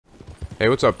Hey,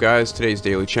 what's up guys? Today's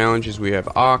daily challenges, we have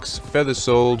ox, feathers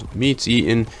sold, meats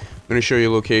eaten. I'm going to show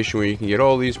you a location where you can get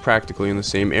all these practically in the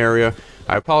same area.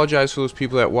 I apologize for those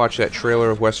people that watched that trailer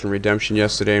of Western Redemption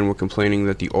yesterday and were complaining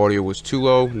that the audio was too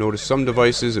low. Notice some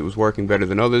devices it was working better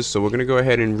than others, so we're going to go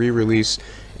ahead and re-release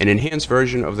an enhanced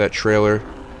version of that trailer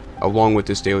along with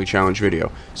this daily challenge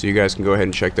video, so you guys can go ahead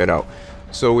and check that out.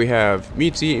 So we have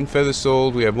meats eaten, feathers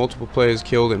sold, we have multiple players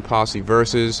killed in posse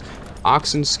versus,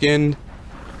 oxen skinned.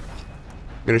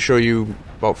 I'm going to show you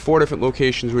about 4 different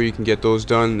locations where you can get those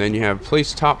done. Then you have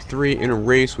place top 3 in a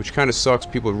race, which kind of sucks.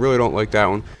 People really don't like that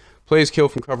one. Players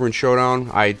killed from cover and showdown.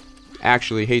 I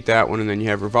actually hate that one. And then you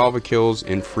have revolver kills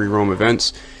in free roam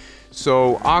events.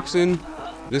 So oxen,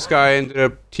 this guy ended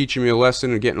up teaching me a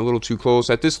lesson and getting a little too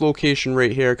close. At this location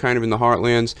right here, kind of in the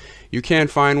heartlands, you can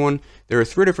find one. There are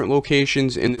 3 different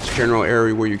locations in this general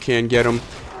area where you can get them.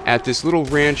 At this little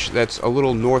ranch that's a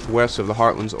little northwest of the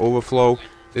Heartlands overflow,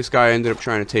 this guy ended up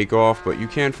trying to take off, but you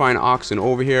can find oxen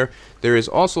over here. There is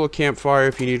also a campfire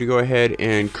if you need to go ahead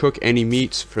and cook any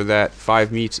meats for that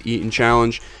 5 meats eaten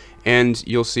challenge. And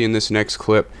you'll see in this next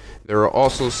clip, there are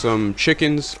also some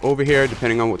chickens over here,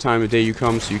 depending on what time of day you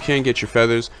come, so you can get your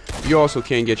feathers. You also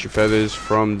can get your feathers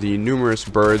from the numerous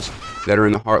birds that are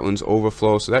in the Heartlands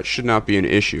overflow, so that should not be an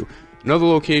issue. Another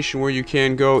location where you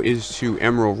can go is to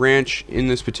Emerald Ranch. In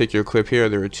this particular clip here,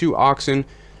 there are 2 oxen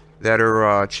that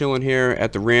are chilling here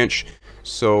at the ranch,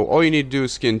 so all you need to do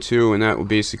is skin 2 and that will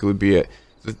basically be it.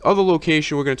 The other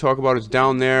location we're going to talk about is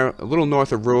down there a little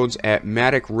north of Rhodes at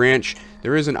Maddock Ranch.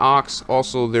 There is an ox,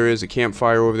 also there is a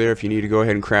campfire over there if you need to go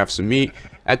ahead and craft some meat.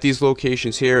 At these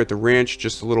locations here at the ranch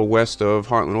just a little west of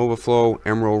Heartland Overflow,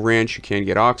 Emerald Ranch, you can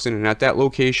get oxen, and at that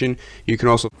location you can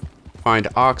also find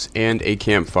ox and a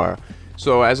campfire.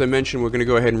 So as I mentioned, we're going to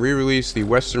go ahead and re-release the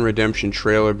Western Redemption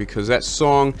trailer because that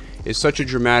song is such a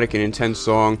dramatic and intense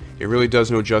song. It really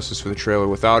does no justice for the trailer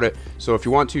without it. So if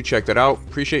you want to, check that out.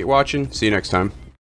 Appreciate you watching. See you next time.